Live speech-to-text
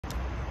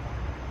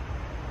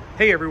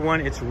Hey everyone,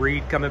 it's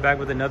Reed coming back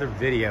with another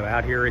video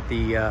out here at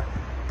the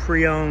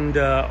pre-owned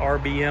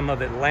RBM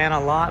of Atlanta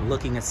lot,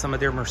 looking at some of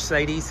their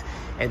Mercedes.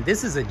 And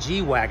this is a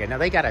G-Wagon. Now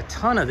they got a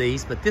ton of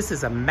these, but this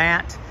is a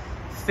matte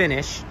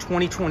finish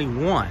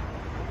 2021.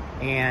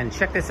 And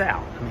check this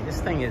out. I mean,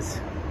 this thing is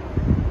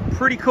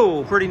pretty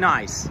cool, pretty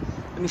nice.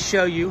 Let me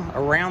show you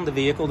around the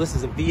vehicle. This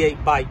is a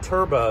V8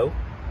 bi-turbo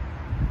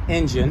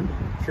engine.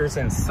 Here's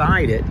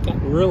inside it.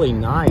 Got really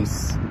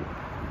nice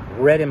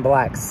red and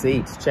black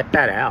seats. Check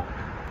that out.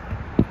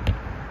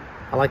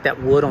 I like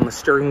that wood on the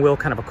steering wheel,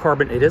 kind of a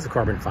carbon, it is a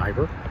carbon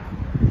fiber.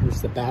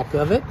 Here's the back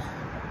of it.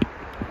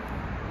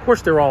 Of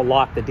course, they're all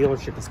locked. The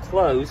dealership is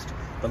closed,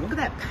 but look at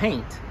that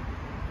paint.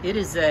 It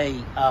is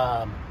a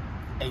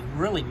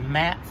really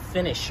matte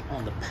finish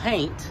on the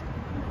paint.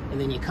 And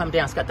then you come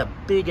down, it's got the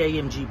big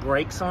AMG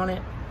brakes on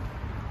it.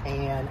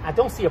 And I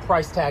don't see a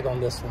price tag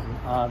on this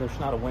one. There's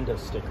not a window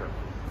sticker.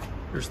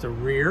 Here's the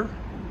rear.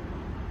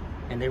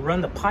 And they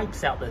run the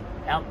pipes out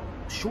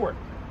short.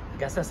 I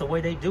guess that's the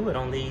way they do it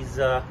on these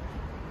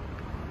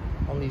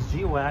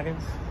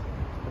G-Wagons.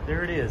 But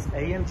there it is,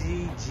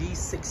 AMG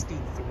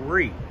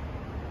G63.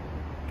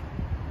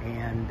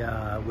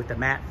 And with the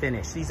matte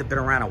finish. These have been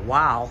around a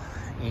while,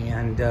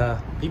 and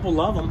people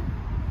love them.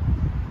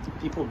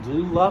 People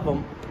do love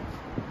them.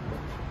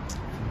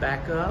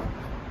 Back up,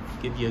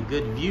 give you a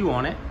good view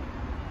on it.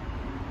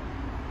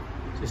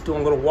 Just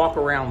doing a little walk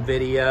around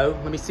video.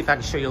 Let me see if I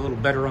can show you a little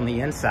better on the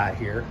inside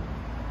here.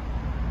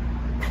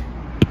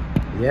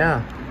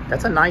 Yeah,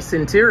 that's a nice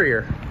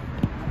interior.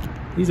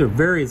 These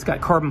are it's got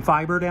carbon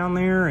fiber down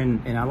there,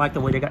 and I like the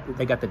way they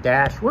got the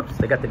dash. Whoops,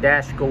 they got the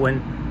dash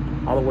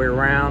going all the way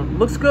around.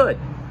 Looks good.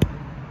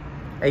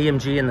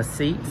 AMG in the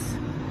seats.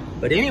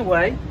 But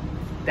anyway,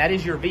 that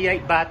is your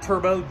V8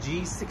 bi-turbo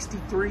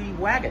G63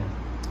 wagon.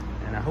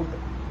 And I hope,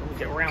 let me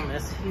get around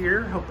this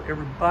here. Hope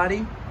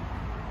everybody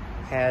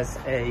has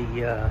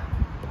a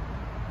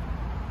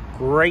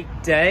great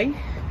day.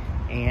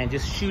 And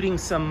just shooting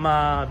some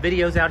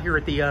videos out here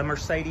at the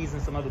Mercedes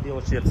and some other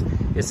dealerships.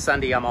 It's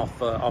Sunday, I'm off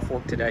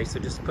work today, so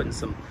just putting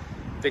some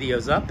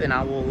videos up, and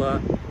I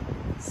will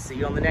see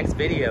you on the next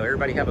video.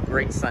 Everybody have a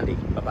great Sunday.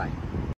 Bye-bye.